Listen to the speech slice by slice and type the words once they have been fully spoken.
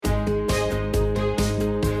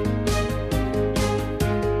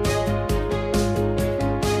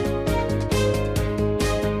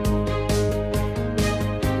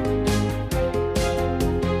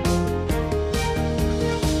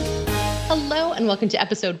Hello, and welcome to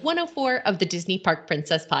episode 104 of the Disney Park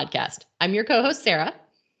Princess podcast. I'm your co-host, Sarah.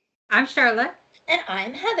 I'm Charlotte. And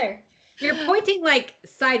I'm Heather. You're pointing like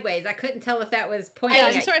sideways. I couldn't tell if that was pointing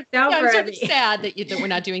I'm at sort yourself of sad that we're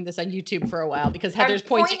not doing this on YouTube for a while because Heather was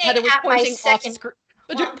pointing off screen.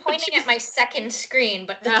 Well, I'm pointing at my second screen,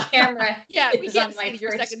 but the camera is on my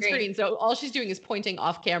your second screen. So all she's doing is pointing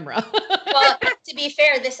off camera. Well, to be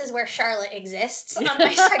fair, this is where Charlotte exists on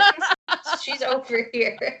my second screen. She's over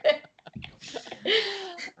here.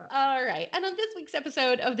 All right. And on this week's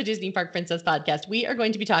episode of the Disney Park Princess podcast, we are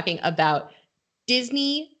going to be talking about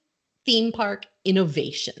Disney theme park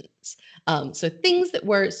innovations. So things that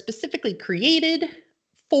were specifically created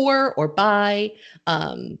for or by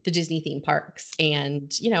the Disney theme parks.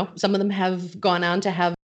 And, some of them have gone on to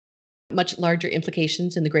have much larger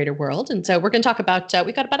implications in the greater world. And so we're going to talk about,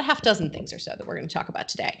 we've got about a half dozen things or so that we're going to talk about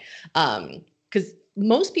today. Because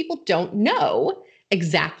most people don't know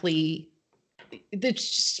exactly,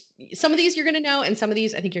 some of these you're going to know, and some of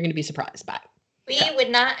these I think you're going to be surprised by. Would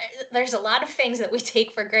not, there's a lot of things that we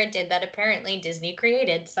take for granted that apparently Disney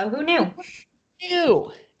created. So who knew?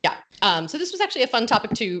 Yeah. So this was actually a fun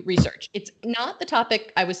topic to research. It's not the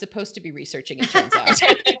topic I was supposed to be researching, it turns out.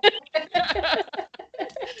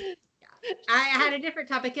 I had a different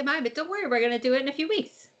topic in mind, but don't worry, we're going to do it in a few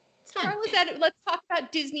weeks. It's fine. Let's talk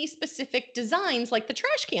about Disney specific designs like the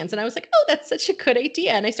trash cans. And I was like, oh, that's such a good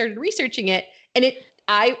idea. And I started researching it, and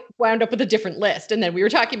I wound up with a different list. And then we were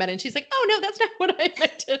talking about it, and she's like, oh, no, that's not what I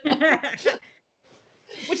meant to.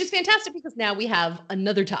 Which is fantastic because now we have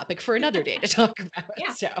another topic for another day to talk about.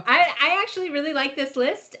 Yeah. So I actually really like this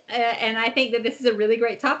list, and I think that this is a really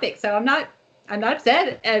great topic. So I'm not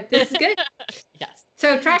upset. This is good. Yes.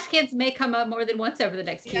 So trash cans may come up more than once over the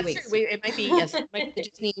next few weeks. True. It might be the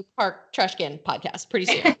Disney Park Trash Can podcast pretty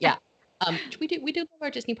soon. Yeah. We do love our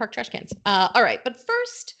Disney Park trash cans. All right, but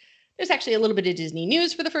first, there's actually a little bit of Disney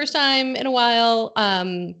news for the first time in a while.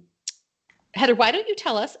 Heather, why don't you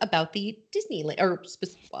tell us about the Disneyland,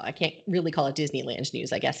 I can't really call it Disneyland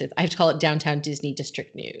news. I guess I have to call it Downtown Disney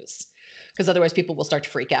District news, because otherwise people will start to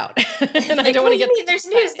freak out. And I don't want to get. There's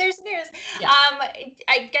news. Yeah.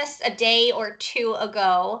 I guess a day or two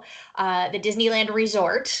ago, the Disneyland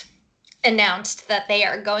Resort announced that they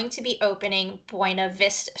are going to be opening Buena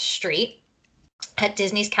Vista Street at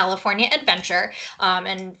Disney's California Adventure.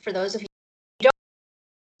 And for those of you who don't know,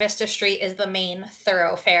 Vista Street is the main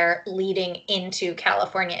thoroughfare leading into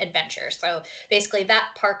California Adventure. So basically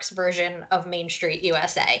that park's version of Main Street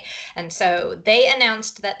USA. And so they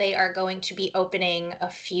announced that they are going to be opening a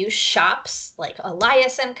few shops like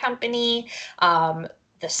Elias and Company.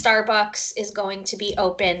 The Starbucks is going to be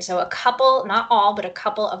open. So a couple, not all, but a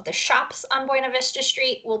couple of the shops on Buena Vista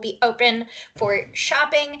Street will be open for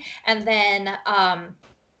shopping. And then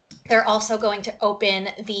they're also going to open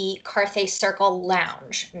the Carthay Circle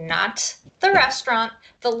Lounge, not the restaurant,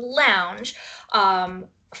 the lounge,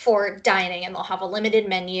 for dining. And they'll have a limited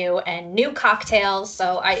menu and new cocktails.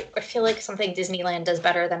 So I feel like something Disneyland does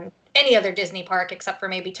better than any other Disney park, except for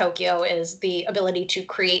maybe Tokyo, is the ability to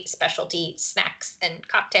create specialty snacks and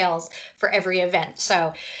cocktails for every event.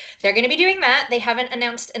 So they're going to be doing that. They haven't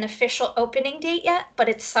announced an official opening date yet, but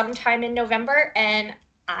it's sometime in November, and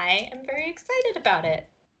I am very excited about it.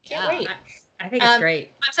 Can't wait. I think it's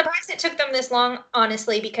great. I'm surprised it took them this long,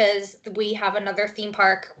 honestly, because we have another theme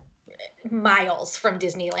park miles from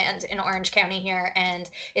Disneyland in Orange County here, and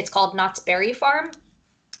it's called Knott's Berry Farm.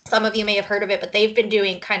 Some of you may have heard of it, but they've been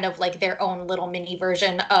doing kind of like their own little mini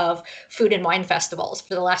version of food and wine festivals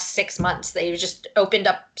for the last 6 months. They've just opened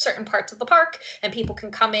up certain parts of the park, and people can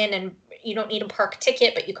come in, and you don't need a park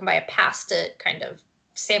ticket, but you can buy a pass to kind of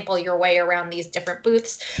sample your way around these different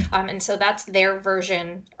booths. And so that's their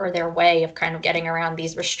version or their way of kind of getting around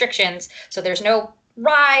these restrictions. So there's no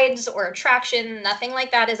rides or attraction, nothing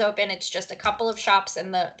like that is open. It's just a couple of shops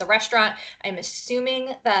and the restaurant. I'm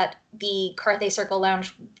assuming that the Carthay Circle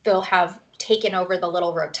Lounge, they'll have taken over the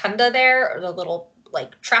little rotunda there, or the little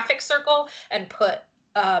like traffic circle, and put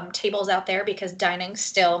tables out there, because dining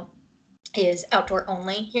still is outdoor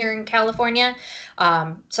only here in California.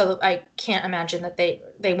 So I can't imagine that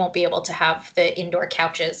they won't be able to have the indoor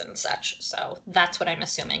couches and such. So that's what I'm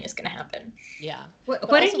assuming is going to happen. Yeah.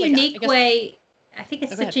 What a unique way. I think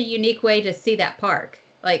it's such a unique way to see that park,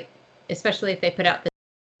 like, especially if they put out the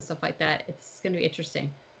stuff like that. It's going to be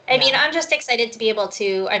interesting. I mean, I'm just excited to be able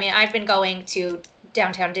to, I've been going to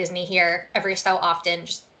Downtown Disney here every so often,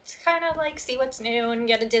 just to kind of like see what's new and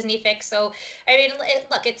get a Disney fix. So,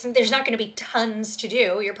 there's not going to be tons to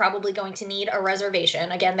do. You're probably going to need a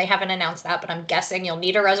reservation. Again, they haven't announced that, but I'm guessing you'll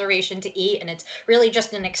need a reservation to eat. And it's really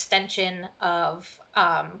just an extension of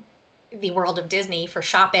the world of Disney for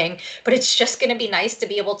shopping, but it's just going to be nice to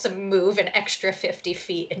be able to move an extra 50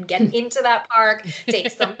 feet and get into that park,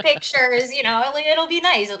 take some pictures, it'll be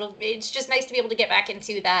nice. It's just nice to be able to get back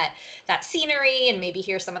into that scenery and maybe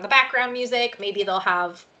hear some of the background music. Maybe they'll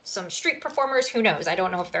have some street performers. Who knows? I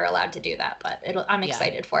don't know if they're allowed to do that, but I'm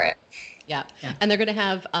excited for it. Yeah. And they're going to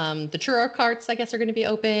have the churro carts, I guess, are going to be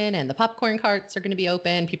open, and the popcorn carts are going to be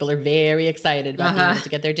open. People are very excited about being able to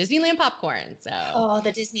get their Disneyland popcorn. So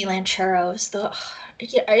the Disneyland churros.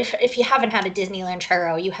 If you haven't had a Disneyland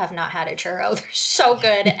churro, you have not had a churro. They're so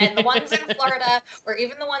good. And the ones in Florida or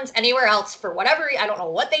even the ones anywhere else, for whatever, I don't know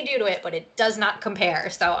what they do to it, but it does not compare.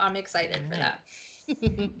 So I'm excited for that.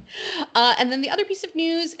 And then the other piece of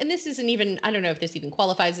news, and this isn't even, I don't know if this even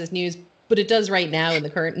qualifies as news, but it does right now in the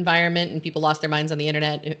current environment, and people lost their minds on the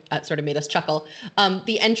internet. It sort of made us chuckle.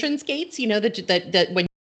 The entrance gates, that when you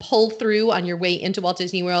pull through on your way into Walt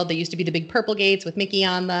Disney World, they used to be the big purple gates with Mickey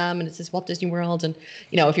on them, and it says Walt Disney World. And,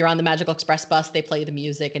 if you're on the Magical Express bus, they play the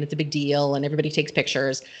music, and it's a big deal, and everybody takes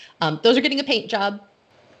pictures. Those are getting a paint job.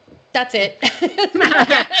 That's it.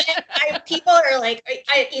 People are like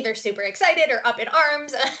either super excited or up in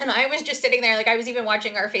arms. And I was just sitting there, I was even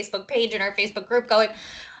watching our Facebook page and our Facebook group going,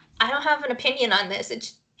 I don't have an opinion on this.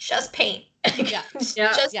 It's just paint. Just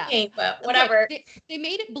paint, but whatever. They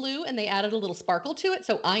made it blue and they added a little sparkle to it.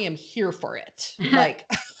 So I am here for it.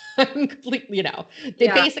 I'm completely, they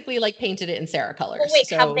basically painted it in Sarah colors. Well, wait,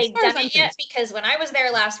 have they done it yet? Because when I was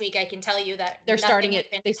there last week, I can tell you that they're starting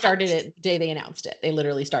it. They started it the day they announced it. They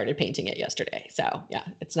literally started painting it yesterday. So yeah,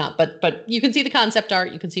 it's not, but you can see the concept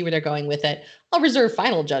art. You can see where they're going with it. I'll reserve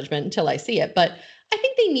final judgment until I see it, but I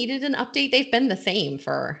think they needed an update. They've been the same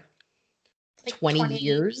for 20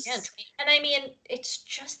 years. Yeah, and I mean, it's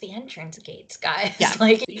just the entrance gates, guys. Yeah.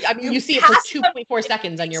 You see it for 2.4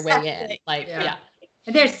 seconds on your way in. Yeah.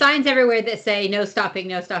 And there's signs everywhere that say no stopping,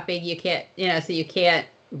 no stopping. You can't, so you can't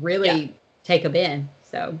really take them in.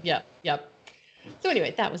 So yep. So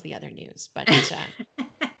anyway, that was the other news. But people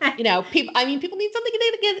need something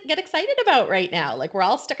to get excited about right now. We're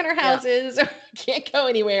all stuck in our houses, can't go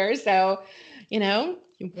anywhere. So,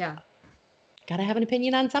 gotta have an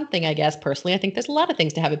opinion on something, I guess. Personally, I think there's a lot of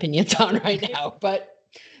things to have opinions on right now, but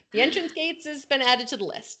the entrance gates has been added to the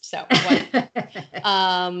list. So,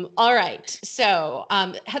 all right. So,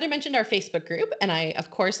 Heather mentioned our Facebook group, and I,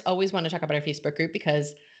 of course, always want to talk about our Facebook group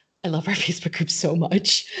because I love our Facebook group so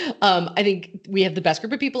much. I think we have the best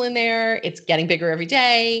group of people in there. It's getting bigger every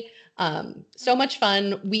day. So much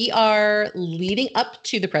fun. We are leading up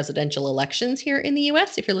to the presidential elections here in the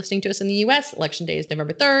U.S. If you're listening to us in the U.S., Election Day is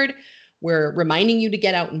November 3rd. We're reminding you to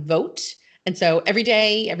get out and vote. And so every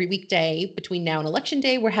day, every weekday between now and Election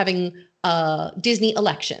Day, we're having Disney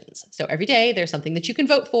elections. So every day there's something that you can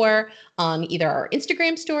vote for on either our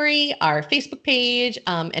Instagram story, our Facebook page,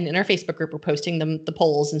 and in our Facebook group, we're posting the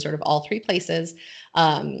polls in sort of all three places.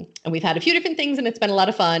 And we've had a few different things and it's been a lot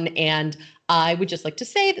of fun. And I would just like to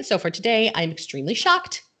say that so for today, I'm extremely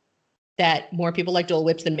shocked that more people like Dole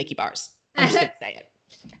Whips than Mickey Bars. I'm just going to say it.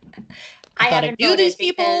 I thought I knew these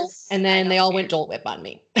people, and then they all went Dole Whip on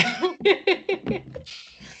me. I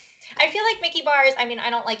feel like Mickey Bars, I mean, I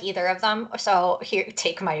don't like either of them, so here,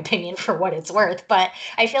 take my opinion for what it's worth, but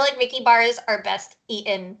I feel like Mickey Bars are best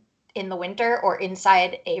eaten in the winter or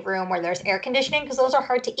inside a room where there's air conditioning, because those are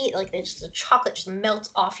hard to eat. The chocolate just melts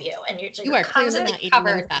off you, and you are clearly not eating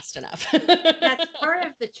them fast enough. That's part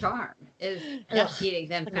of the charm, is eating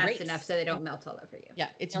them fast enough so they don't melt all over you. Yeah,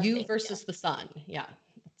 it's you versus the sun. Yeah.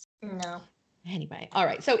 No. Anyway, all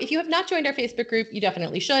right. So if you have not joined our Facebook group, you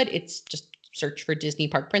definitely should. It's just search for Disney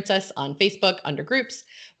Park Princess on Facebook under groups.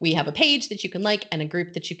 We have a page that you can like and a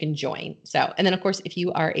group that you can join. So, and then of course, if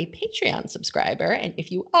you are a Patreon subscriber, and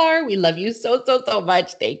if you are, we love you so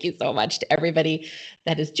much. Thank you so much to everybody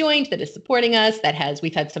that has joined, that is supporting us,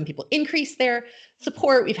 we've had some people increase their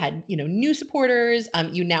support. We've had, new supporters.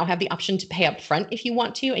 You now have the option to pay up front if you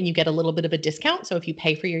want to, and you get a little bit of a discount. So if you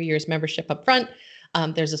pay for your year's membership up front,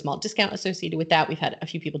 there's a small discount associated with that. We've had a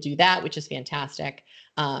few people do that, which is fantastic.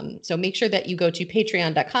 So make sure that you go to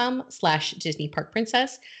patreon.com/Disney Park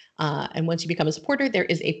Princess. And once you become a supporter, there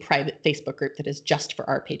is a private Facebook group that is just for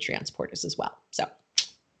our Patreon supporters as well. So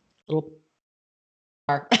little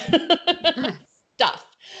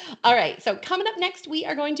stuff. All right. So coming up next, we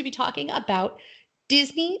are going to be talking about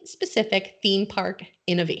Disney specific theme park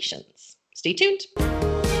innovations. Stay tuned.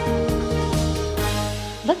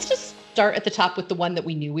 Let's just start at the top with the one that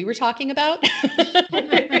we knew we were talking about.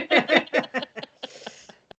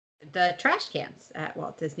 The trash cans at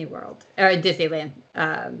Walt Disney World or Disneyland.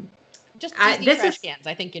 Just Disney trash cans,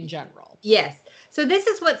 I think, in general. Yes. So this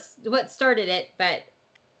is what started it, but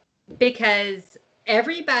because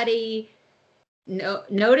everybody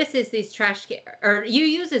notices these trash cans, or you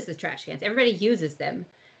uses the trash cans. Everybody uses them,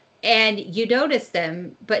 and you notice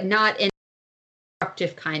them, but not in a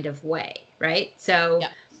destructive kind of way, right? So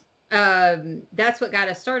that's what got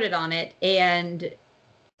us started on it. And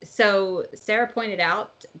so Sarah pointed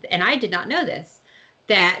out, and I did not know this,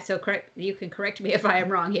 that, so you can correct me if I am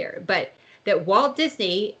wrong here, but that Walt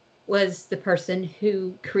Disney was the person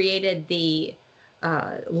who created the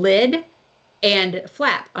lid and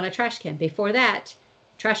flap on a trash can. Before that,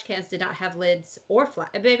 trash cans did not have lids or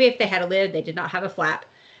flap. Maybe if they had a lid, they did not have a flap.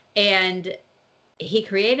 And he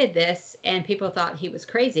created this, and people thought he was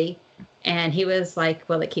crazy. And he was like,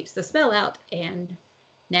 well, it keeps the smell out. And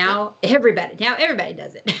now everybody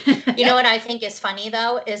does it. You know what I think is funny,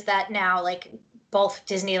 though, is that now, like, both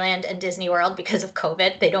Disneyland and Disney World, because of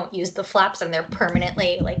COVID, they don't use the flaps, and they're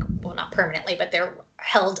permanently, like, well, not permanently, but they're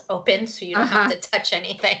held open so you don't have to touch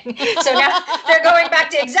anything. So now they're going back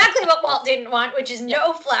to exactly what Walt didn't want, which is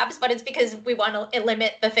no flaps, but it's because we want to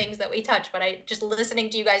limit the things that we touch. But I just listening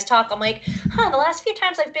to you guys talk, I'm like, the last few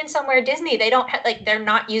times I've been somewhere Disney, they don't they're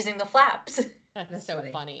not using the flaps. That's so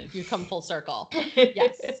funny. You come full circle.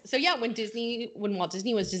 Yes. So yeah, when Walt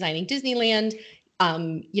Disney was designing Disneyland,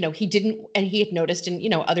 he had noticed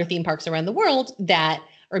in, other theme parks around the world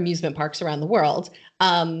or amusement parks around the world,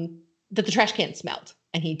 that the trash can smelled,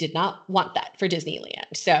 and he did not want that for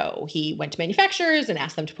Disneyland. So he went to manufacturers and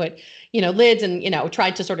asked them to put, lids, and,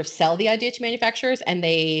 tried to sort of sell the idea to manufacturers, and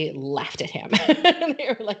they laughed at him.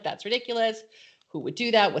 They were like, that's ridiculous. Who would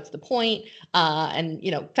do that? What's the point?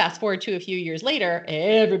 And fast forward to a few years later,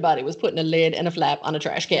 everybody was putting a lid and a flap on a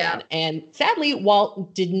trash can. Yeah. And sadly,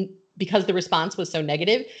 Walt didn't, because the response was so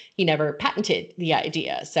negative, he never patented the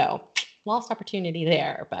idea. So lost opportunity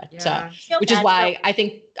there, but which is why I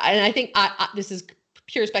think this is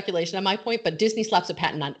pure speculation on my point, but Disney slaps a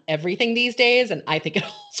patent on everything these days, and I think it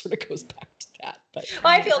all sort of goes back to that. But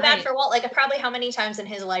I feel bad for Walt. Like, probably how many times in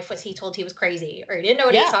his life was he told he was crazy or he didn't know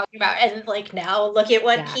what he was talking about, and like now look at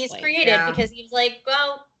what he's created because he's like,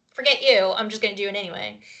 well, forget you, I'm just going to do it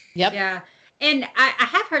anyway. Yep. Yeah, and I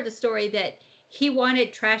have heard the story that he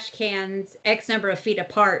wanted trash cans X number of feet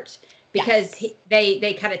apart. Because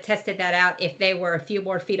they kind of tested that out. If they were a few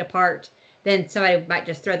more feet apart, then somebody might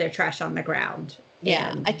just throw their trash on the ground.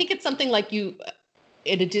 Yeah, I think it's something like in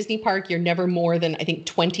a Disney park, you're never more than, I think,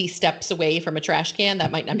 20 steps away from a trash can.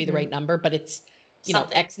 That might not be the right number, but it's,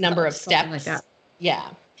 X number of steps. Like that.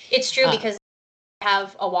 Yeah. It's true because I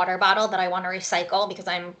have a water bottle that I want to recycle because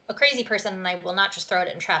I'm a crazy person and I will not just throw it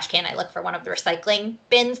in a trash can. I look for one of the recycling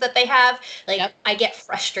bins that they have. Like, I get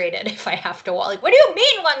frustrated if I have to walk. Like, what do you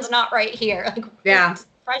mean one's not right here? Like, it's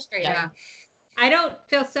frustrating. Yeah. I don't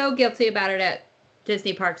feel so guilty about it at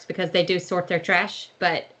Disney parks because they do sort their trash,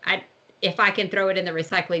 but if I can throw it in the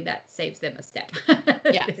recycling, that saves them a step.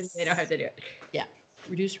 Yes. They don't have to do it. Yeah.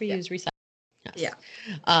 Reduce, reuse, recycle. Yes.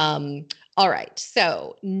 Yeah. All right.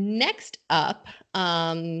 So next up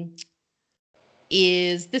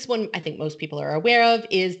is this one I think most people are aware of,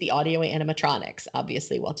 is the audio animatronics.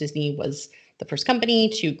 Obviously, Walt Disney was the first company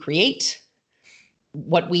to create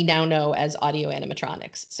what we now know as audio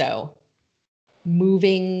animatronics. So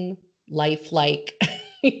moving, lifelike,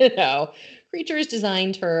 creatures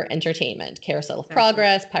designed for entertainment. Carousel of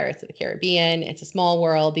Progress, Pirates of the Caribbean, It's a Small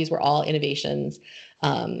World. These were all innovations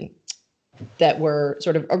that were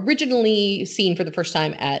sort of originally seen for the first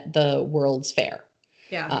time at the World's Fair.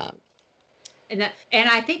 Yeah. And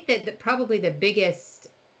I think that probably the biggest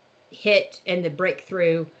hit and the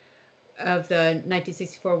breakthrough of the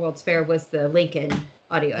 1964 World's Fair was the Lincoln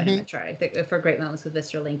audio animatronic for Great Moments with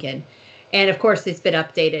Mr. Lincoln. And of course, it's been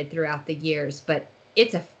updated throughout the years, but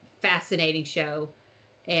it's a fascinating show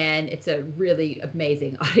and it's a really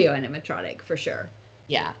amazing audio animatronic for sure.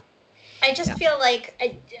 Yeah. I just feel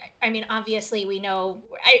like, I mean, obviously we know,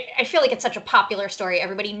 I feel like it's such a popular story.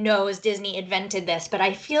 Everybody knows Disney invented this, but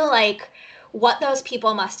I feel like what those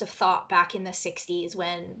people must have thought back in the 60s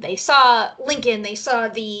when they saw Lincoln, they saw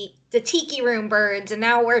the Tiki Room birds, and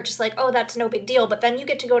now we're just like, oh, that's no big deal. But then you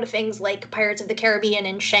get to go to things like Pirates of the Caribbean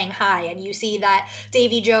in Shanghai, and you see that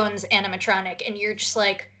Davy Jones animatronic, and you're just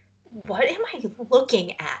like, what am I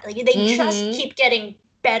looking at? Like, they just keep getting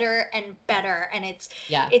better and better, and it's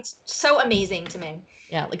so amazing to me.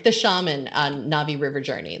 Yeah, like the shaman on Navi River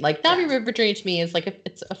Journey. Like Navi River Journey to me is like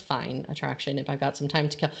it's a fine attraction if I've got some time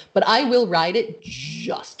to kill, but I will ride it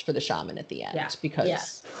just for the shaman at the end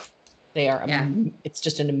because they are. It's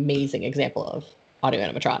just an amazing example of audio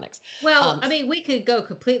animatronics. Well, I mean, we could go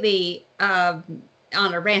completely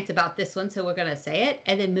on a rant about this one, so we're going to say it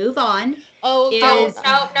and then move on. Oh,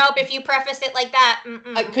 nope. If you preface it like that,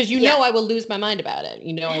 because you know I will lose my mind about it.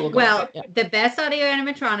 You know I will. Well, the best audio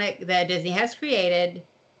animatronic that Disney has created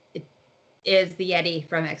is the Yeti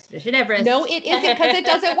from Expedition Everest. No, it isn't, because it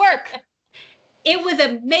doesn't work. It was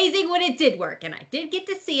amazing when it did work, and I did get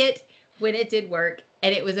to see it when it did work,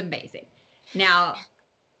 and it was amazing. Now,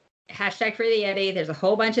 hashtag free the Yeti. There's a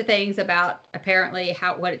whole bunch of things about apparently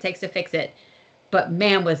what it takes to fix it, but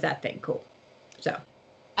man, was that thing cool. So.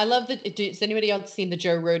 I love that. Has anybody else seen the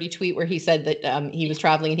Joe Rohde tweet where he said that he was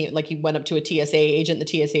traveling and he went up to a TSA agent. The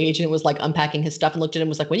TSA agent was like unpacking his stuff and looked at him and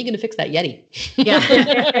was like, "When are you going to fix that Yeti?" Yeah.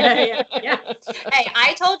 Hey,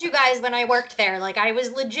 I told you guys when I worked there, like I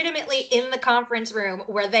was legitimately in the conference room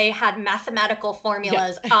where they had mathematical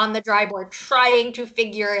formulas on the dry board trying to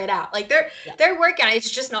figure it out. Like they're working. It's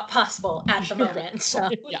just not possible at the moment. So.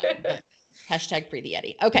 Hashtag free the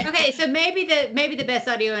Yeti. Okay, so maybe the best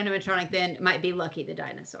audio animatronic then might be Lucky the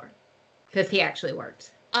dinosaur, because he actually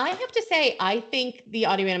works. I have to say, I think the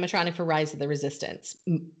audio animatronic for Rise of the Resistance,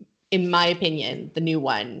 in my opinion, the new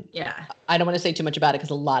one. Yeah. I don't want to say too much about it because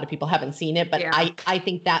a lot of people haven't seen it, but I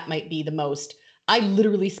think that might be the most. I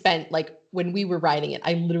literally spent, like, when we were writing it,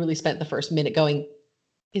 I literally spent the first minute going,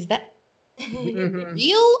 "Is that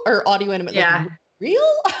real or audio animatronic?" Yeah. Like,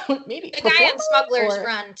 real? Maybe the guy in Smuggler's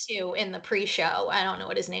Run too in the pre-show. I don't know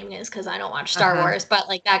what his name is because I don't watch Star Wars, but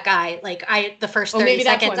like that guy, like the first 30 maybe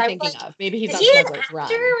seconds, that's what I'm thinking of. Maybe he's on Smuggler's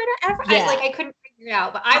Run. Yeah. I couldn't figure it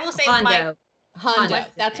out, but I will say Hondo.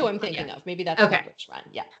 That's who I'm thinking of. Maybe that's Smuggler's Run.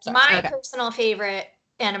 Yeah. Sorry. My personal favorite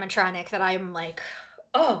animatronic that I'm like,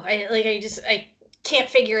 I can't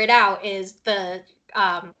figure it out is the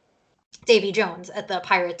Davy Jones at the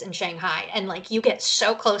Pirates in Shanghai, and like you get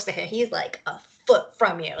so close to him, he's like a foot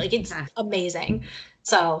from you. Like it's amazing.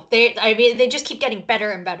 So they just keep getting better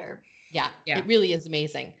and better. Yeah, it really is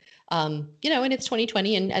amazing. And it's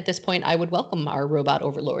 2020, and at this point, I would welcome our robot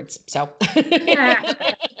overlords. So,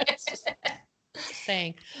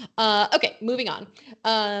 saying. Okay, moving on.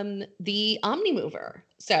 The Omnimover.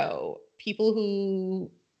 So, people who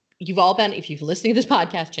you've all been, if you've listened to this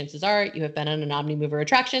podcast, chances are you have been on an Omnimover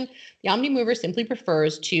attraction. The Omnimover simply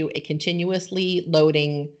refers to a continuously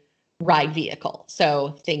loading ride vehicle.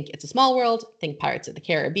 So think It's a Small World, think Pirates of the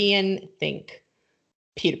Caribbean, think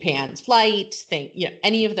Peter Pan's Flight, think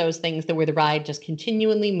any of those things where the ride just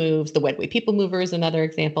continually moves. The Wedway People Mover is another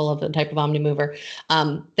example of the type of Omnimover.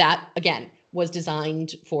 That again was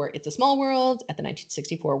designed for It's a Small World at the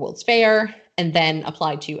 1964 World's Fair, and then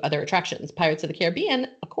applied to other attractions. Pirates of the Caribbean,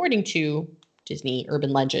 according to Disney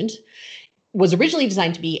urban legend, was originally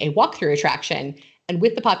designed to be a walkthrough attraction. And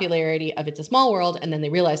with the popularity of It's a Small World, and then they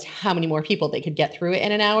realized how many more people they could get through it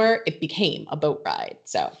in an hour, it became a boat ride.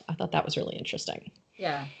 So I thought that was really interesting.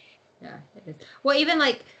 Yeah, it is. Well, even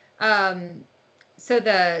like, so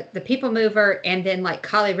the People Mover and then like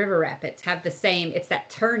Kali River Rapids have the same. It's that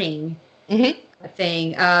turning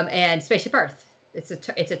thing, and Spaceship Earth. It's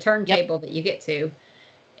a turntable that you get to,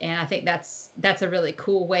 and I think that's a really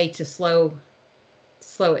cool way to slow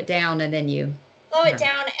it down, and then you. Slow it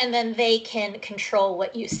down, and then they can control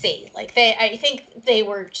what you see. Like I think they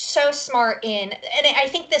were so smart and I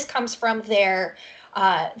think this comes from their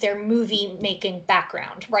movie making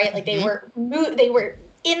background, right? Like they were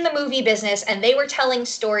in the movie business, and they were telling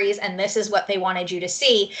stories, and this is what they wanted you to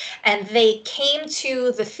see. And they came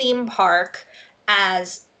to the theme park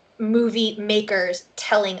as movie makers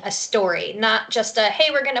telling a story, not just a,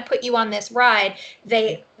 hey, we're going to put you on this ride.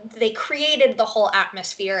 They created the whole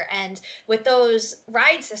atmosphere, and with those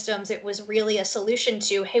ride systems, it was really a solution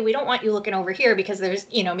to, hey, we don't want you looking over here because there's,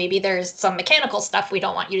 maybe there's some mechanical stuff we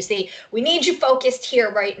don't want you to see. We need you focused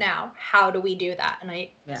here right now. How do we do that? And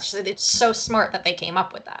it's so smart that they came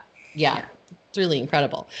up with that. Yeah. It's really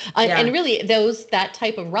incredible. And really that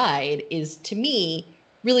type of ride is, to me,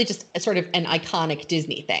 really just a sort of an iconic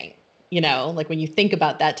Disney thing. Like when you think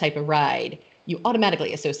about that type of ride, you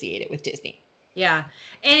automatically associate it with Disney. Yeah.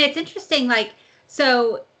 And it's interesting, like,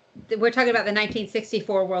 so we're talking about the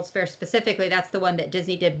 1964 World's Fair specifically. That's the one that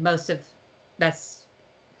Disney did most of. That's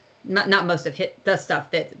not most of the stuff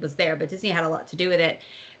that was there, but Disney had a lot to do with it.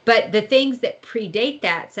 But the things that predate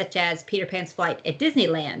that, such as Peter Pan's Flight at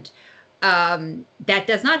Disneyland, that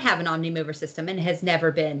does not have an Omnimover system and has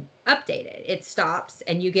never been updated. It stops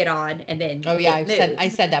and you get on, and then I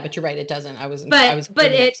said that, but you're right, it doesn't.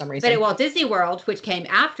 But at Walt Disney World, which came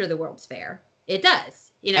after the World's Fair, it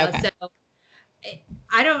does. Okay. So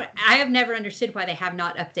I have never understood why they have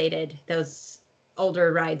not updated those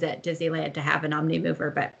older rides at Disneyland to have an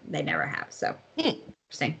Omnimover, but they never have. So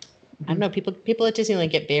interesting. I don't know. People at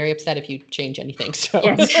Disneyland get very upset if you change anything. So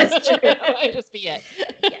Yes, that's true. that might just be it.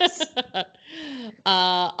 Yes.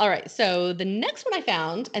 All right. So the next one I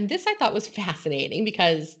found, and this I thought was fascinating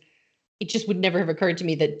because it just would never have occurred to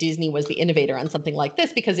me that Disney was the innovator on something like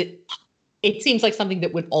this, because it seems like something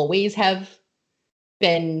that would always have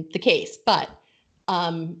been the case. But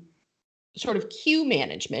sort of queue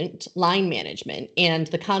management, line management, and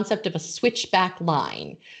the concept of a switchback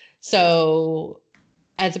line. So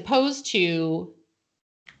as opposed to,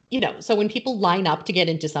 so when people line up to get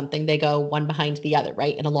into something, they go one behind the other,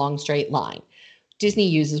 right? In a long straight line. Disney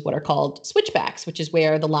uses what are called switchbacks, which is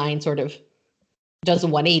where the line sort of does a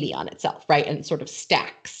 180 on itself, right? And it sort of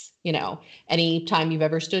stacks, anytime you've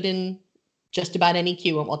ever stood in just about any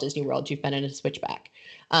queue in Walt Disney World, you've been in a switchback.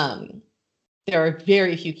 There are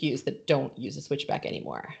very few queues that don't use a switchback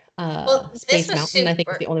anymore. Space Mountain, I think,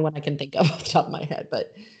 is the only one I can think of off the top of my head,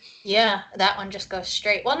 but yeah, that one just goes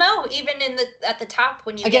straight. Well, no, even at the top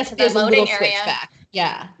when you I get guess to the there's loading a little area. Switchback.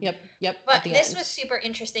 Yeah, yep. But this was super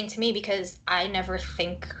interesting to me because I never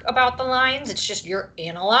think about the lines. It's just you're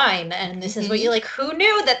in a line, and this is what you like. Who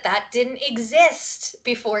knew that didn't exist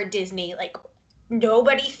before Disney? Like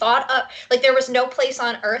nobody thought of, like there was no place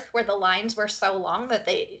on Earth where the lines were so long that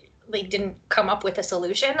they didn't come up with a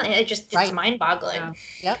solution. It's mind-boggling. Yeah.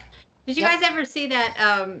 Yep. Did you guys ever see that,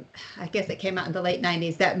 I guess it came out in the late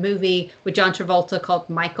 90s, that movie with John Travolta called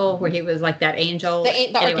Michael, where he was like that angel?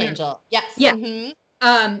 The Archangel. Yes. Yeah.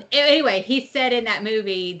 Mm-hmm. Anyway, he said in that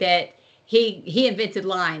movie that he invented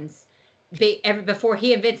lines. Before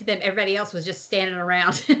he invented them, everybody else was just standing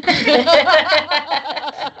around.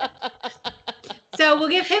 So we'll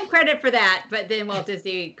give him credit for that, but then Walt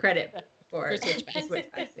Disney credit for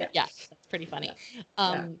switchbacks. Yeah, that's pretty funny.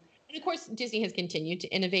 And of course, Disney has continued to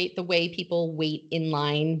innovate the way people wait in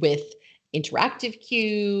line with interactive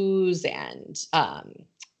queues and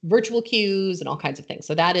virtual queues and all kinds of things.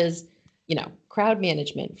 So that is, crowd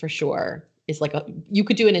management for sure is like you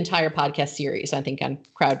could do an entire podcast series, I think, on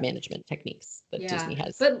crowd management techniques that Disney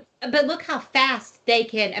has. But look how fast they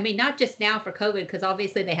can, I mean, not just now for COVID, because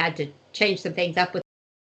obviously they had to change some things up with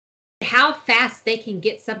how fast they can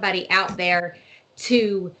get somebody out there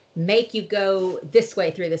to make you go this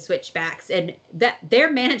way through the switchbacks, and that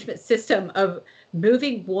their management system of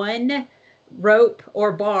moving one rope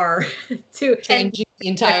or bar to change the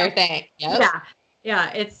entire thing. Yep.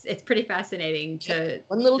 Yeah, it's pretty fascinating to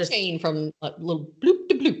one little chain from a little bloop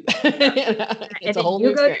to bloop. It's a whole new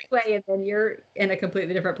experience. You go this way, and then you're in a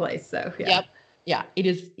completely different place. So yeah, it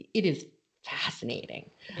is fascinating.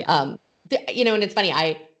 Yeah. And it's funny.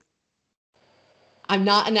 I'm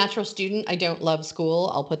not a natural student. I don't love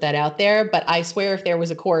school. I'll put that out there. But I swear if there was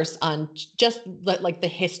a course on just like the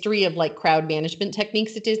history of like crowd management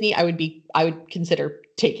techniques at Disney, I would consider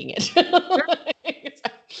taking it.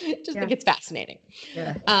 Think it's fascinating.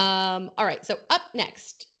 Yeah. All right. So up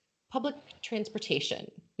next, public transportation.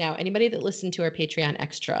 Now, anybody that listened to our Patreon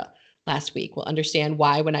Extra last week will understand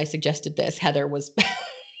why when I suggested this, Heather was...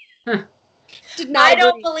 I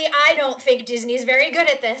don't think Disney's very good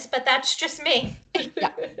at this, but that's just me.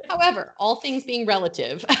 Yeah. However, all things being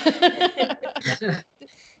relative, they're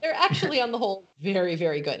actually on the whole very,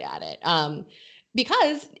 very good at it.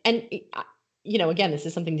 Because, and again, this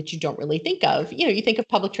is something that you don't really think of. You think of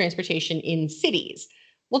public transportation in cities.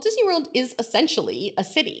 Well, Disney World is essentially a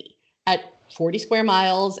city at 40 square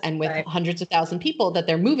miles and with hundreds of thousand people that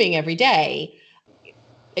they're moving every day.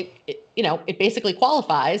 It basically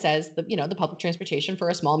qualifies as the public transportation for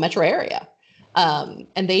a small metro area.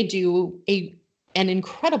 And they do an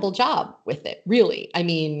incredible job with it, really. I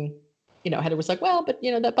mean, Heather was like, well, but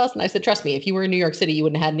that bus. And I said, trust me, if you were in New York City, you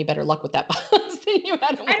wouldn't have had any better luck with that bus than you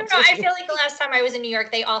had. I don't know. I feel like the last time I was in New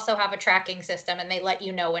York, they also have a tracking system and they let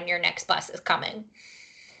you know when your next bus is coming.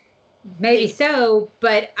 Maybe so,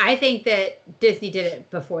 but I think that Disney did it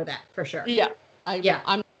before that for sure. Yeah.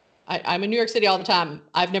 I'm in New York City all the time.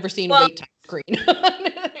 I've never seen a wait time screen.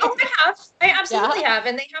 I have. I absolutely have.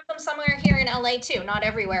 And they have them somewhere here in LA too. Not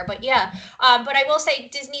everywhere, but yeah. But I will say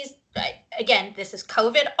Disney's, again, this is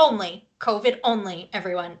COVID only,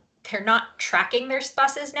 everyone. They're not tracking their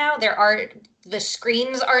buses now. The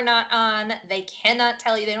screens are not on. They cannot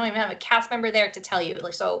tell you. They don't even have a cast member there to tell you.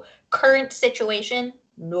 So current situation,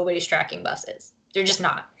 nobody's tracking buses. They're just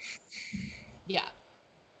not. Yeah.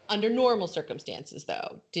 Under normal circumstances,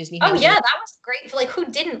 though, Disney. That was great. Like, who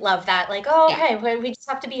didn't love that? Like, okay, we just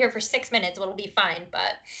have to be here for 6 minutes. It'll be fine.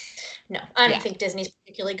 But no, I don't think Disney's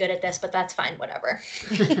particularly good at this, but that's fine. Whatever.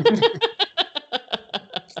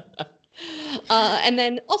 And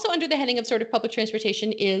then also under the heading of sort of public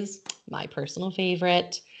transportation is my personal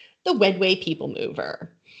favorite, the Wedway People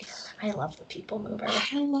Mover. I love the People Mover.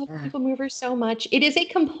 I love People Mover so much. It is a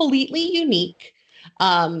completely unique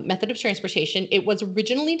method of transportation. It was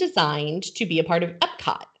originally designed to be a part of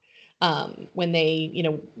Epcot.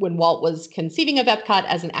 When Walt was conceiving of Epcot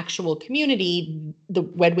as an actual community, the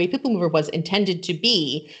Wedway People Mover was intended to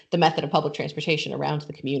be the method of public transportation around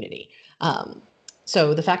the community.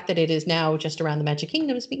 So the fact that it is now just around the Magic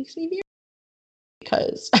Kingdom makes me very,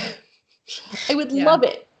 because I would love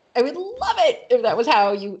it. I would love it if that was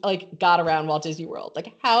how you got around Walt Disney World.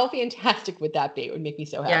 Like, how fantastic would that be? It would make me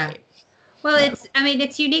so happy. Yeah. Well,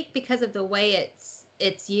 it's unique because of the way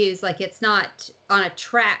it's used. Like, it's not on a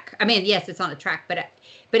track. I mean, yes, it's on a track, but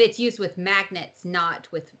it's used with magnets,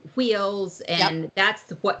 not with wheels, and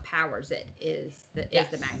that's what powers it is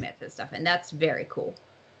the magnets and stuff, and that's very cool.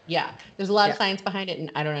 Yeah, there's a lot of science behind it,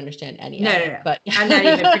 and I don't understand any of it. No. But I'm not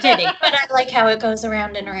even pretending. But I like how it goes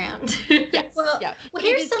around and around. Yes. Well,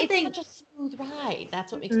 here's something. It's such a smooth ride.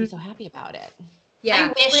 That's what makes me so happy about it.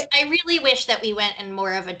 Yeah. I really wish that we went in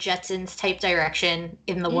more of a Jetsons type direction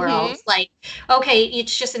in the world. Like, okay,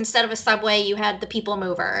 it's just instead of a subway, you had the People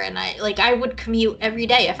Mover, and I would commute every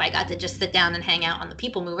day if I got to just sit down and hang out on the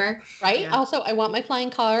People Mover. Right. Yeah. Also, I want my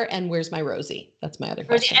flying car, and where's my Rosie? That's my other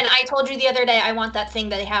question. And I told you the other day, I want that thing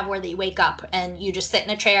that they have where they wake up and you just sit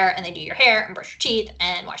in a chair and they do your hair and brush your teeth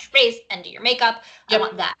and wash your face and do your makeup. Yep. I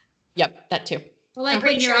want that. Yep, that too. Well, I'm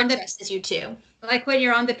pretty sure it dresses you too. Like when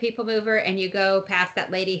you're on the People Mover and you go past that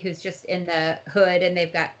lady who's just in the hood and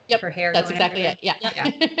they've got her hair. That's exactly it. Yeah.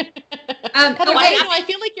 I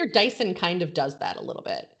feel like your Dyson kind of does that a little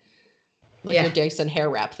bit. Your Dyson hair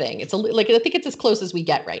wrap thing. It's I think it's as close as we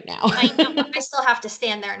get right now. I know. I still have to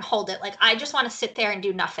stand there and hold it. Like, I just want to sit there and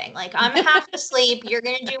do nothing. Like, I'm half asleep. You're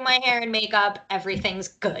going to do my hair and makeup. Everything's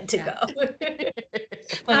good to go.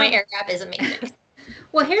 My hair wrap is amazing.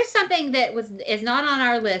 Well, here's something that is not on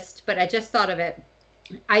our list, but I just thought of it.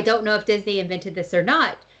 I don't know if Disney invented this or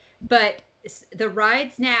not, but the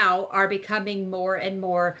rides now are becoming more and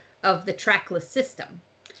more of the trackless system.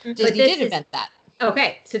 Disney did invent that.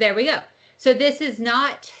 Okay, so there we go. So this is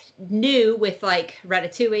not new with like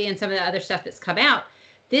Ratatouille and some of the other stuff that's come out.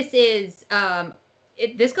 This is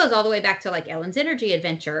this goes all the way back to like Ellen's Energy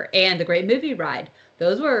Adventure and the Great Movie Ride.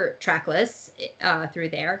 Those were trackless through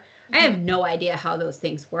there. I have no idea how those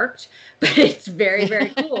things worked, but it's very,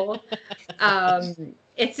 very cool.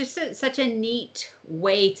 It's just such a neat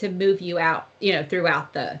way to move you out,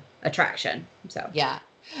 throughout the attraction. So yeah.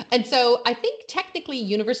 And so I think technically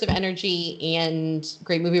Universe of Energy and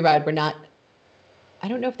Great Movie Ride were not, I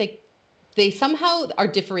don't know if they somehow are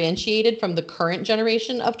differentiated from the current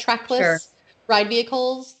generation of trackless ride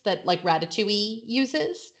vehicles that like Ratatouille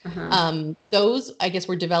uses. Those, I guess,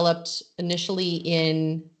 were developed initially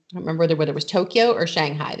in, I don't remember whether it was Tokyo or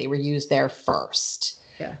Shanghai. They were used there first.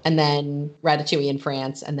 Yeah. And then Ratatouille in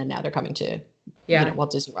France. And then now they're coming to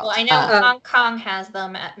Walt Disney World. Well, I know Hong Kong has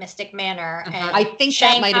them at Mystic Manor. And I think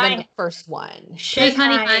Shanghai, that might have been the first one.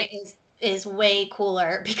 Shanghai is way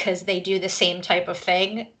cooler because they do the same type of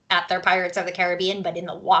thing at their Pirates of the Caribbean, but in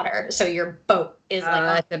the water. So your boat is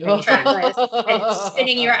like trackless and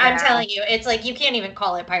spinning you. I'm telling you, it's like you can't even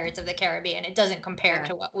call it Pirates of the Caribbean. It doesn't compare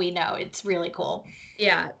to what we know. It's really cool.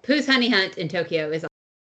 Yeah, Pooh's Honey Hunt in Tokyo is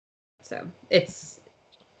so it's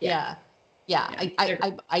I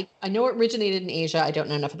know it originated in Asia. I don't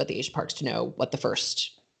know enough about the Asia parks to know what the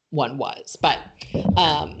first one was, but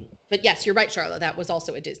yes, you're right, Charlotte. That was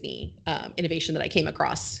also a Disney innovation that I came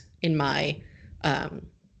across in my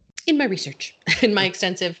research, in my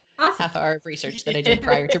extensive half hour of research that I did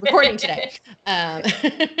prior to recording today.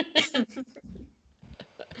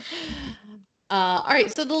 All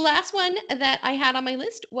right, so the last one that I had on my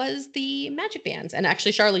list was the Magic Bands, and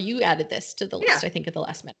actually, Charlotte, you added this to the list. I think at the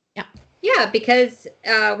last minute. Yeah, because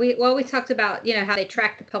we talked about how they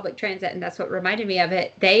track the public transit, and that's what reminded me of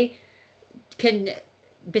it. They can,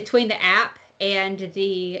 between the app and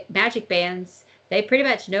the Magic Bands, they pretty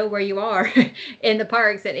much know where you are in the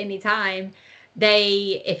parks at any time.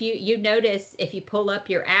 If you notice, if you pull up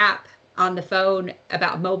your app on the phone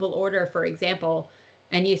about mobile order, for example,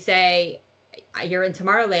 and you say you're in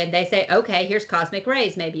Tomorrowland, they say, okay, here's Cosmic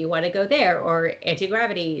Rays. Maybe you want to go there, or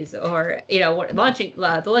Anti-Gravities, or the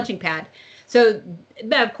launching pad. So,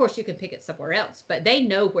 of course, you can pick it somewhere else, but they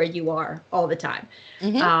know where you are all the time.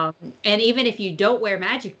 And even if you don't wear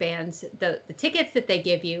Magic Bands, the tickets that they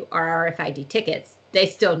give you are RFID tickets. They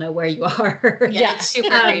still know where you are. It's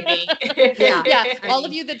super creepy. All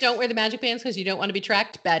of you that don't wear the Magic Bands because you don't want to be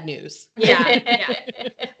tracked, bad news. You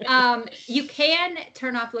can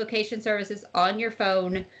turn off location services on your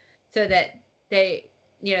phone so that they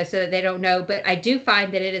don't know. But I do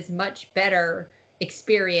find that it is much better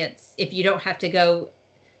experience if you don't have to go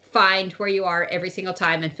find where you are every single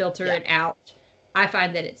time and filter Yeah. it out. I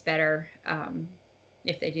find that it's better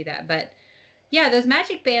if they do that. But yeah, those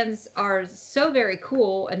magic bands are so very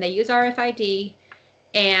cool, and they use RFID.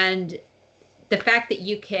 And the fact that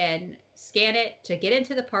you can scan it to get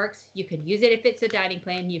into the parks, you can use it if it's a dining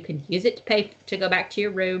plan, you can use it to pay to go back to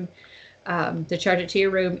your room, to charge it to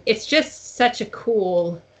your room. It's just such a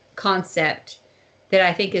cool concept that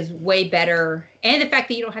I think is way better. And the fact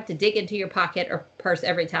that you don't have to dig into your pocket or purse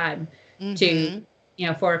every time to,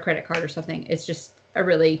 for a credit card or something. It's just a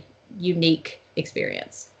really unique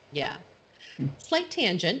experience. Yeah. Slight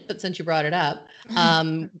tangent, but since you brought it up,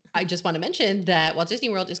 I just want to mention that Walt Disney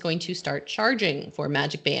World is going to start charging for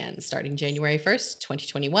Magic Bands starting January 1st,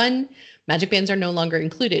 2021. Magic Bands are no longer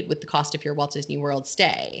included with the cost of your Walt Disney World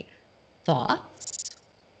stay. Thoughts?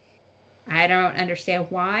 I don't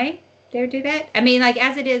understand why they do that. I mean, like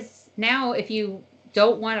as it is now, if you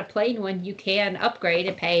don't want a plain one, you can upgrade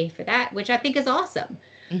and pay for that, which I think is awesome.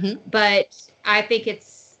 But I think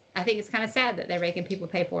it's kind of sad that they're making people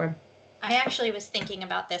pay for them. I actually was thinking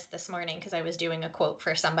about this morning because I was doing a quote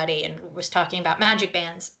for somebody and was talking about Magic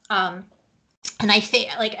Bands. And I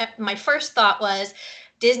think my first thought was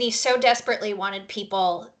Disney so desperately wanted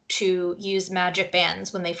people to use Magic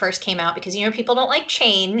Bands when they first came out because, people don't like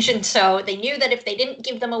change. And so they knew that if they didn't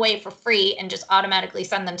give them away for free and just automatically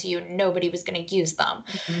send them to you, nobody was going to use them.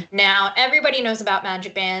 Now, everybody knows about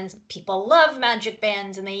Magic Bands. People love Magic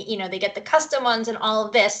Bands and they get the custom ones and all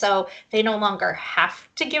of this. So they no longer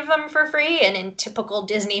have to give them for free. And in typical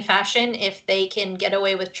Disney fashion, if they can get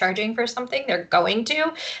away with charging for something, they're going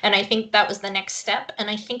to. And I think that was the next step. And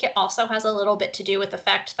I think it also has a little bit to do with the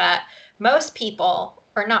fact that most people,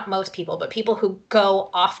 or not most people, but people who go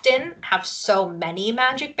often have so many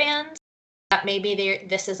Magic Bands that maybe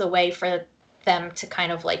this is a way for them to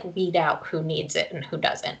kind of weed out who needs it and who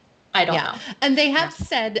doesn't. I don't know. And they have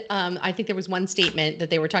said, I think there was one statement that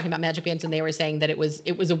they were talking about Magic Bands and they were saying that it was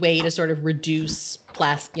a way to sort of reduce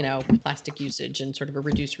plastic usage and sort of a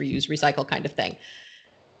reduce, reuse, recycle kind of thing.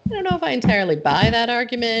 I don't know if I entirely buy that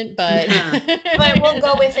argument, but but we'll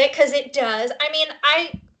go with it because it does. I mean,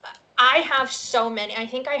 I have so many. I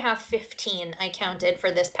think I have 15 I counted for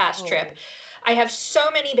this past trip. I have so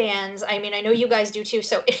many bands. I mean, I know you guys do too.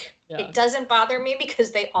 So it doesn't bother me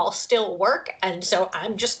because they all still work. And so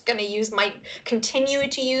I'm just going to continue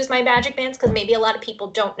to use my Magic Bands because maybe a lot of people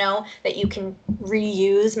don't know that you can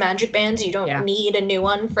reuse Magic Bands. You don't need a new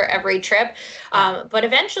one for every trip. But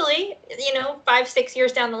eventually, 5-6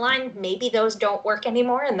 years down the line, maybe those don't work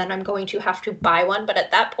anymore. And then I'm going to have to buy one. But at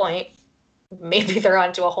that point, maybe they're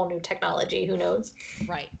onto a whole new technology. Who knows?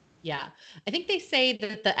 Right. Yeah. I think they say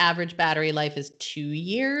that the average battery life is 2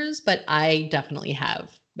 years, but I definitely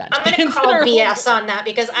have Magic I'm going to Bands call that are BS older. on that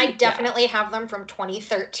because I definitely have them from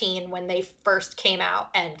 2013 when they first came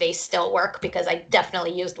out and they still work because I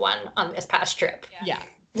definitely used one on this past trip. Yeah.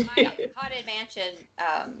 My Haunted Mansion.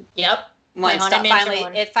 Yep. One Haunted stopped, Mansion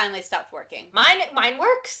one. It finally stopped working. Mine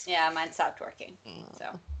works. Yeah, mine stopped working.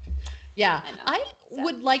 So. Yeah. I know. I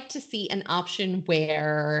would like to see an option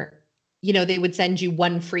where, they would send you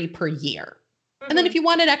one free per year. And then if you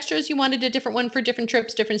wanted extras, you wanted a different one for different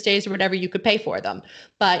trips, different stays or whatever, you could pay for them.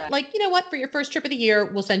 But for your first trip of the year,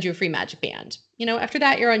 we'll send you a free Magic Band. After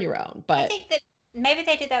that, you're on your own. But I think that maybe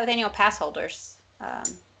they did that with annual pass holders.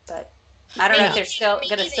 But I don't know if they're still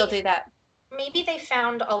going to still do that. Maybe they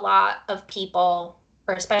found a lot of people,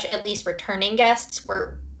 or especially at least returning guests,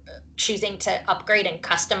 were choosing to upgrade and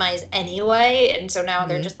customize anyway. And so now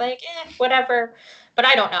they're just whatever. But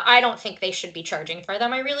I don't know. I don't think they should be charging for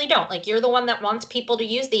them. I really don't. You're the one that wants people to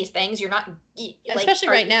use these things. You're not... especially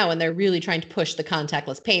right now when they're really trying to push the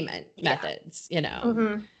contactless payment methods,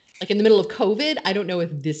 Like in the middle of COVID, I don't know if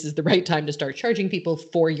this is the right time to start charging people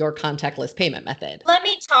for your contactless payment method. Let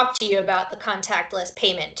me talk to you about the contactless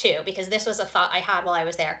payment too, because this was a thought I had while I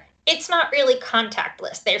was there. It's not really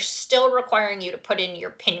contactless. They're still requiring you to put in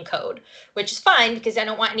your PIN code, which is fine because I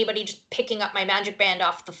don't want anybody just picking up my Magic Band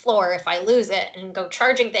off the floor if I lose it and go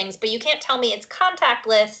charging things. But you can't tell me it's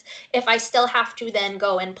contactless if I still have to then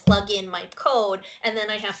go and plug in my code and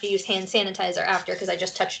then I have to use hand sanitizer after because I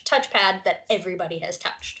just touched a touchpad that everybody has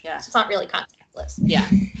touched. Yeah. So it's not really contactless. Yeah.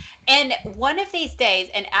 And one of these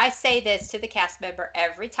days, and I say this to the cast member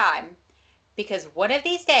every time, because one of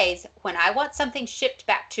these days, when I want something shipped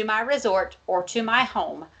back to my resort or to my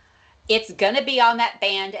home, it's going to be on that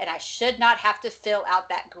band, and I should not have to fill out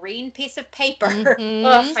that green piece of paper. Ugh,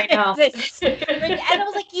 I know. And I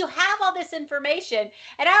was like, you have all this information.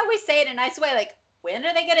 And I always say it in a nice way, like, when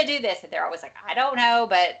are they going to do this? And they're always like, I don't know,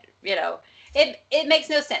 but, it makes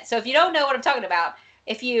no sense. So if you don't know what I'm talking about,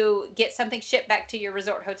 if you get something shipped back to your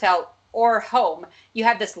resort hotel, or home, you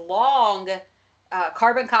have this long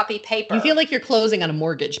carbon copy paper. You feel like you're closing on a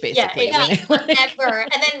mortgage, basically. Yeah, it takes forever.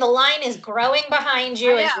 And then the line is growing behind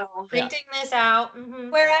you I as know. you're printing this out.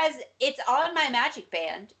 Mhm. Whereas it's on my Magic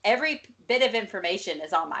Band. Every bit of information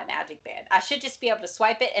is on my Magic Band. I should just be able to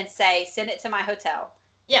swipe it and say, send it to my hotel.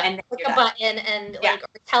 Yeah, and click you're a done. button and Yeah. like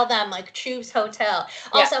tell them like choose hotel.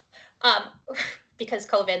 Yeah. Also, because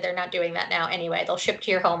COVID, they're not doing that now anyway. They'll ship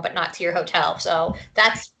to your home, but not to your hotel. So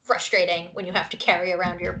that's frustrating when you have to carry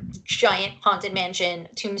around your giant haunted mansion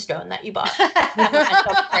tombstone that you bought.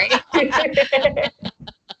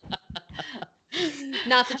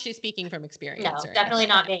 Not that she's speaking from experience. No, or definitely anything.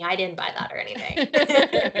 not me. I didn't buy that or anything.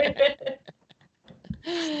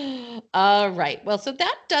 All right. Well, so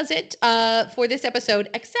that does it for this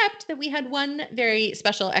episode, except that we had one very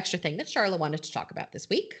special extra thing that Charla wanted to talk about this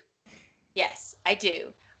week. Yes, I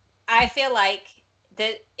do. I feel like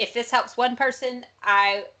that if this helps one person,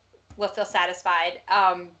 I will feel satisfied.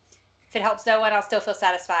 If it helps no one, I'll still feel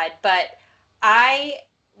satisfied. But I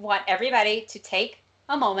want everybody to take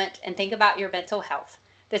a moment and think about your mental health.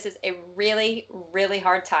 This is a really, really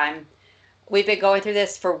hard time. We've been going through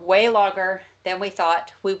this for way longer than we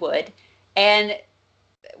thought we would. And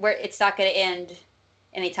it's not going to end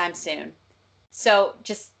anytime soon. So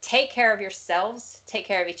just take care of yourselves, take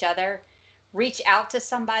care of each other. Reach out to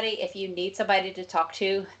somebody if you need somebody to talk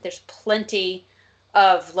to. There's plenty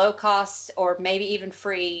of low cost or maybe even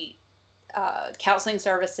free counseling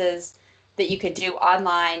services that you can do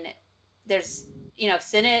online. There's,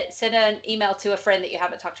 send an email to a friend that you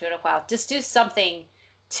haven't talked to in a while. Just do something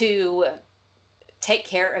to take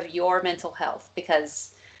care of your mental health,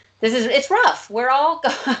 because it's rough. We're all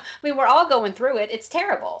going through it. It's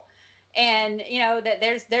terrible. And that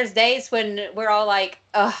there's days when we're all like,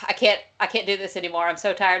 oh, I can't do this anymore. I'm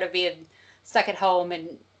so tired of being stuck at home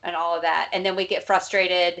and all of that. And then we get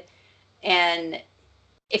frustrated. And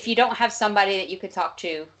if you don't have somebody that you can talk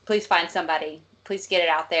to, please find somebody. Please get it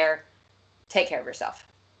out there. Take care of yourself.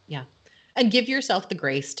 Yeah. And give yourself the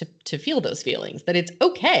grace to feel those feelings, that it's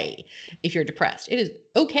okay if you're depressed. It is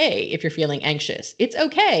okay if you're feeling anxious. It's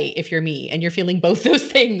okay if you're me and you're feeling both those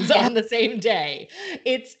things on the same day.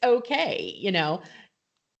 It's okay,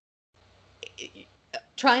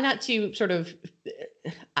 Try not to sort of,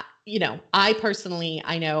 I personally,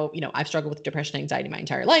 I know, I've struggled with depression, anxiety my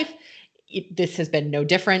entire life. This has been no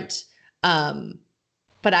different.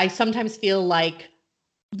 But I sometimes feel like,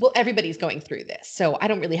 well, everybody's going through this, so I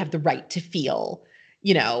don't really have the right to feel,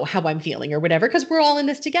 how I'm feeling or whatever, because we're all in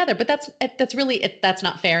this together. But that's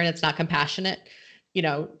not fair, and it's not compassionate,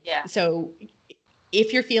 Yeah. So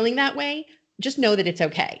if you're feeling that way, just know that it's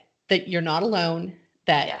okay, that you're not alone,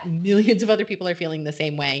 that millions of other people are feeling the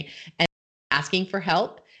same way, and asking for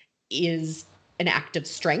help is an act of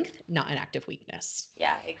strength, not an act of weakness.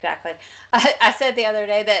 Yeah, exactly. I said the other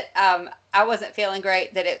day that I wasn't feeling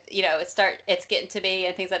great, that it's getting to me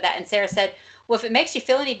and things like that. And Sarah said, well, if it makes you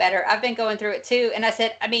feel any better, I've been going through it too. And I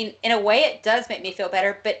said, I mean, in a way it does make me feel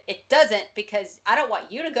better, but it doesn't, because I don't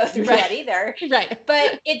want you to go through that either. Right.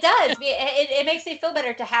 But it does. It makes me feel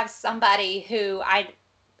better to have somebody who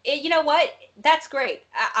you know what? That's great.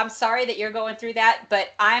 I'm sorry that you're going through that,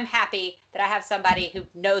 but I'm happy that I have somebody who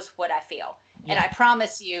knows what I feel. Yeah. And I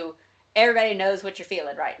promise you, everybody knows what you're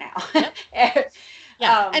feeling right now.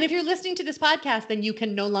 Yeah. And if you're listening to this podcast, then you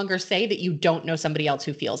can no longer say that you don't know somebody else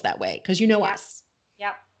who feels that way, because you know us.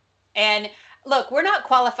 Yep. And look, we're not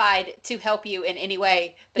qualified to help you in any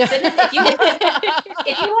way, but if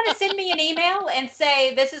you want to send me an email and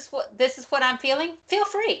say, this is what I'm feeling, feel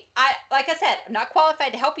free. Like I said, I'm not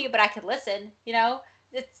qualified to help you, but I can listen,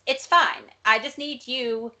 it's fine. I just need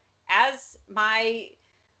you as my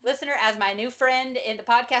listener, as my new friend in the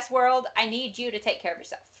podcast world. I need you to take care of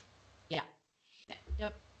yourself. Yeah.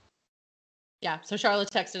 Yep. Yeah. So Charlotte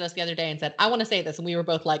texted us the other day and said, I want to say this. And we were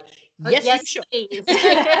both like, yes, you should.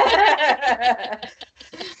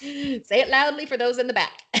 Say it loudly for those in the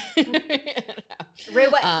back.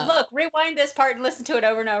 Rewind this part and listen to it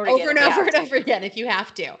over and over again. Over and over again if you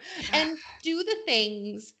have to. And do the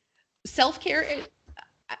things. Self-care.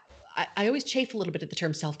 I always chafe a little bit at the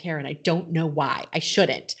term self-care, and I don't know why. I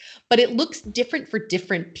shouldn't. But it looks different for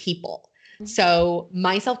different people. So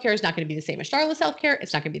my self-care is not going to be the same as Charlotte's self-care.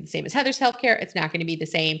 It's not going to be the same as Heather's self-care. It's not going to be the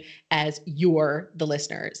same as the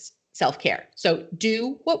listener's self-care. So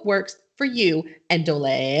do what works for you, and don't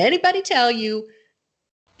let anybody tell you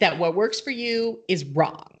that what works for you is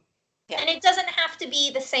wrong. Yeah. And it doesn't have to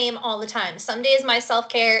be the same all the time. Some days my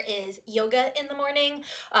self-care is yoga in the morning.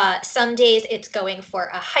 Some days it's going for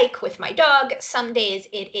a hike with my dog. Some days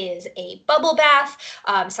it is a bubble bath.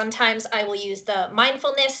 Sometimes I will use the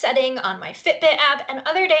mindfulness setting on my Fitbit app. And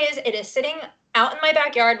other days it is sitting out in my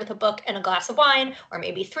backyard with a book and a glass of wine, or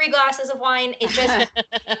maybe 3 glasses of wine. It just,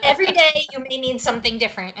 every day you may need something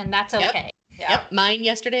different, and that's okay. Yep. Mine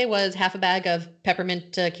yesterday was half a bag of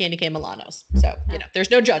peppermint candy cane Milanos. So, there's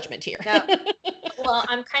no judgment here. No. Well,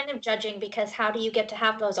 I'm kind of judging because how do you get to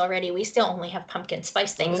have those already? We still only have pumpkin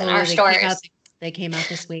spice things in Oh, our stores. They came out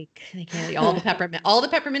this week. All the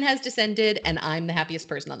peppermint has descended, and I'm the happiest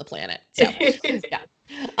person on the planet. So, yeah.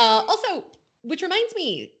 Also, which reminds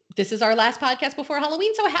me, this is our last podcast before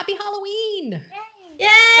Halloween, so happy Halloween!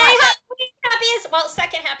 Yay! Halloween,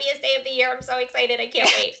 second happiest day of the year. I'm so excited. I can't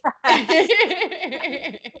wait.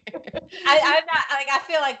 I'm not, I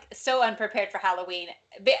feel like so unprepared for Halloween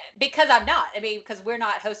because I'm not. I mean, because we're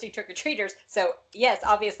not hosting trick-or-treaters. So yes,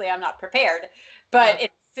 obviously I'm not prepared, but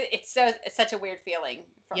it's such a weird feeling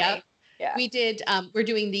for me. Yeah. We did, we're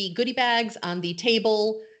doing the goodie bags on the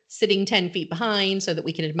table, sitting 10 feet behind so that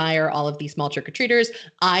we can admire all of these small trick-or-treaters.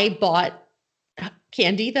 I bought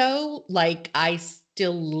candy though, like I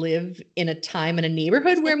still live in a time in a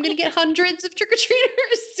neighborhood where I'm going to get hundreds of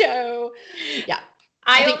trick-or-treaters. So yeah.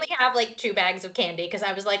 I only have like 2 bags of candy because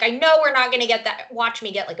I was like, I know we're not going to get that. Watch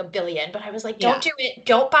me get like 1 billion. But I was like, don't do it.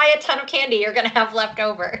 Don't buy a ton of candy. You're going to have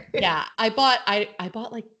leftover. Yeah. I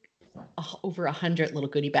bought like over 100 little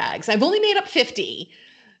goodie bags. I've only made up 50.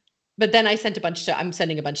 But then I sent I'm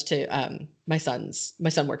sending a bunch to my son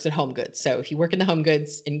works at Home Goods. So if you work in the Home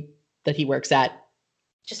Goods that he works at,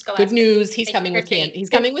 just go. Good news. He's coming with candy. He's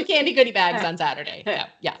coming with candy goodie bags on Saturday.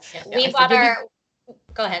 Yeah. We bought our,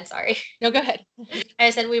 go ahead. Sorry. No, go ahead.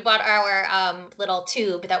 I said, we bought our little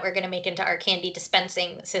tube that we're going to make into our candy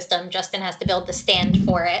dispensing system. Justin has to build the stand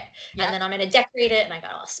for it. Yeah. And then I'm going to decorate it. And I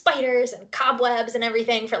got all spiders and cobwebs and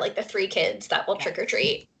everything for like the 3 kids that will trick or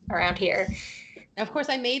treat around here. Of course,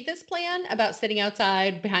 I made this plan about sitting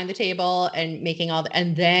outside behind the table and making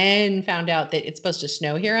and then found out that it's supposed to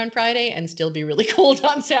snow here on Friday and still be really cold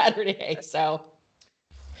on Saturday. So,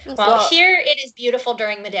 well, here it is beautiful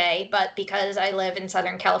during the day, but because I live in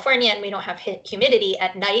Southern California and we don't have humidity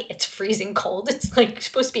at night, it's freezing cold. It's like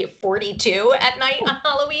supposed to be 42 at night on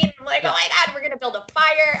Halloween. I'm like, oh my God, we're going to build a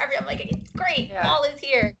fire. I'm like, it's great. Fall is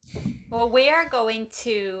here. Well, we are going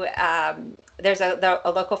to, there's a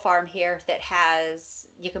local farm here that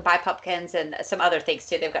you can buy pumpkins and some other things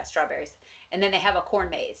too. They've got strawberries. And then they have a corn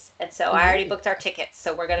maze. And so I already booked our tickets.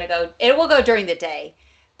 So we're going to go, it will go during the day.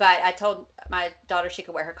 But I told my daughter she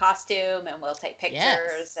could wear her costume and we'll take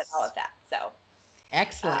pictures and all of that. So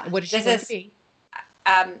excellent. What is she going to be?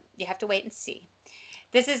 You have to wait and see.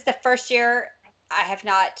 This is the first year I have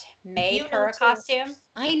not made her a costume.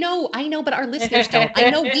 I know, but our listeners don't. I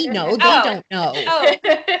know we know. They don't know.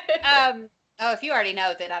 If you already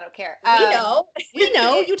know, then I don't care. We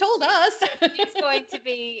know. You told us. She's going to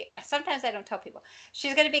be, sometimes I don't tell people.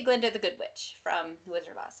 She's going to be Glinda the Good Witch from The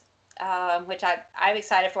Wizard of Oz. Which I'm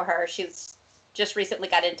excited for her. She's just recently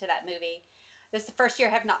got into that movie. This is the first year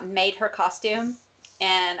I have not made her costume,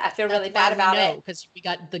 and I feel really bad about it. Because we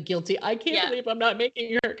got the guilty, I can't believe I'm not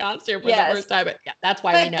making her costume for the first time. But that's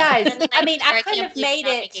why we know. Guys, I mean, I couldn't have made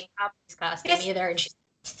it. Costume either.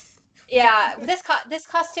 This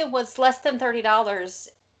costume was less than $30.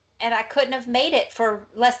 And I couldn't have made it for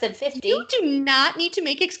less than 50. You do not need to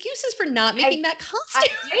make excuses for not making that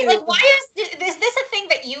costume. Like, why is this a thing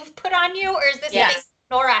that you've put on you, or is this a thing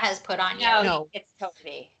Nora has put on you? No, it's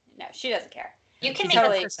totally, no, she doesn't care. You can make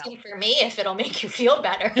a costume for me if it'll make you feel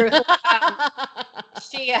better. I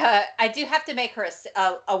do have to make her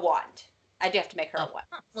a wand. I do have to make her a wand.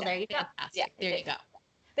 Well, there you go. Yeah, there you go.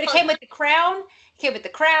 But it came with the crown.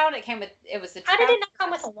 It was the. How did it not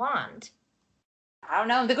come with a wand? I don't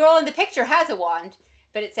know. The girl in the picture has a wand,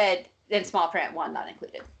 but it said in small print, wand not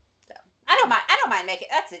included. So I don't mind making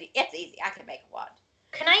it's easy. I can make a wand.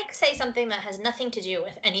 Can I say something that has nothing to do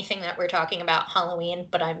with anything that we're talking about Halloween,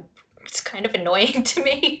 but it's kind of annoying to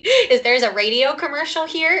me, is there's a radio commercial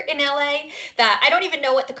here in LA that I don't even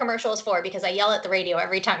know what the commercial is for because I yell at the radio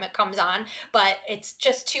every time it comes on, but it's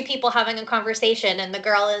just 2 people having a conversation and the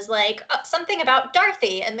girl is like, something about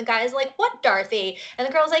Dorothy, and the guy is like, what Dorothy? And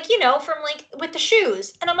the girl's like, from like with the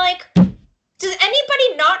shoes. And I'm like, does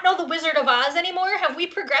anybody not know the Wizard of Oz anymore? Have we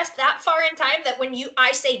progressed that far in time that when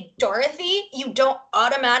I say Dorothy, you don't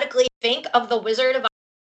automatically think of the Wizard of Oz?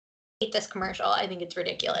 I hate this commercial. I think it's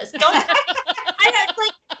ridiculous. Don't. I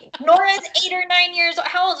like Nora's 8 or 9 years old.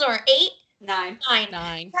 How old is Nora? 8? 9. 9.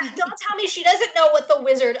 9. Don't tell me she doesn't know what the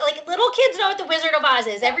Wizard, like little kids know what the Wizard of Oz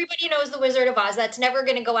is. Everybody knows the Wizard of Oz. That's never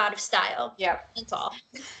going to go out of style. Yep. That's all.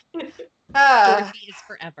 Dorothy is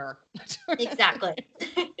forever. Exactly.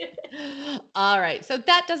 All right. So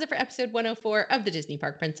that does it for episode 104 of the Disney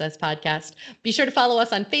Park Princess podcast. Be sure to follow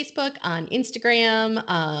us on Facebook, on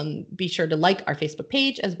Instagram. Be sure to like our Facebook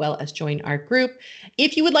page as well as join our group.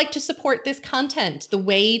 If you would like to support this content, the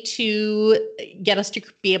way to get us to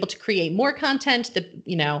be able to create more content,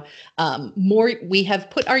 more, we have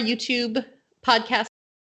put our YouTube podcast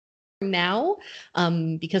now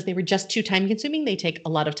because they were just too time consuming. They take a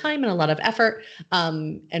lot of time and a lot of effort,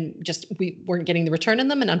 and just we weren't getting the return on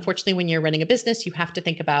them. And unfortunately, when you're running a business, you have to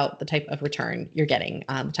think about the type of return you're getting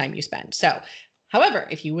on the time you spend. So however,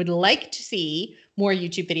 if you would like to see more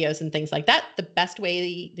YouTube videos and things like that, the best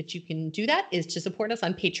way that you can do that is to support us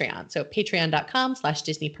on Patreon. So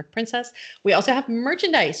patreon.com/Disney Park Princess. We also have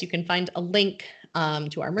merchandise. You can find a link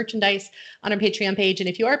to our merchandise on our Patreon page. And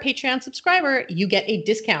if you are a Patreon subscriber, you get a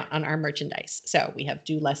discount on our merchandise. So we have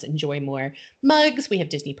Do Less, Enjoy More mugs. We have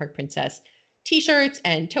Disney Park Princess t-shirts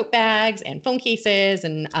and tote bags and phone cases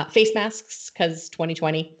and face masks because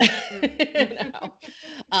 2020.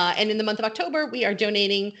 And in the month of October, we are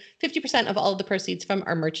donating 50% of all of the proceeds from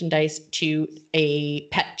our merchandise to a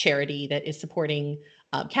pet charity that is supporting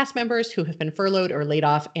cast members who have been furloughed or laid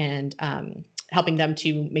off, and helping them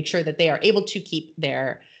to make sure that they are able to keep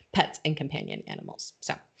their pets and companion animals.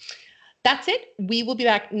 So that's it. We will be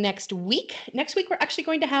back next week. Next week, we're actually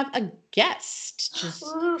going to have a guest. Just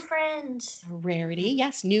Ooh, friends. a rarity.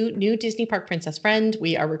 Yes, new Disney Park Princess friend.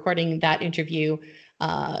 We are recording that interview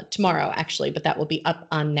tomorrow, actually, but that will be up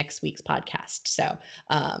on next week's podcast. So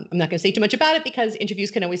I'm not going to say too much about it because interviews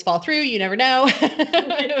can always fall through. You never know.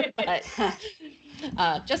 But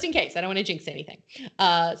just in case, I don't want to jinx anything.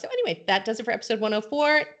 So anyway, that does it for episode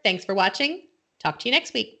 104. Thanks for watching. Talk to you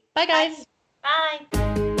next week. Bye, guys.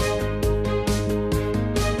 Bye.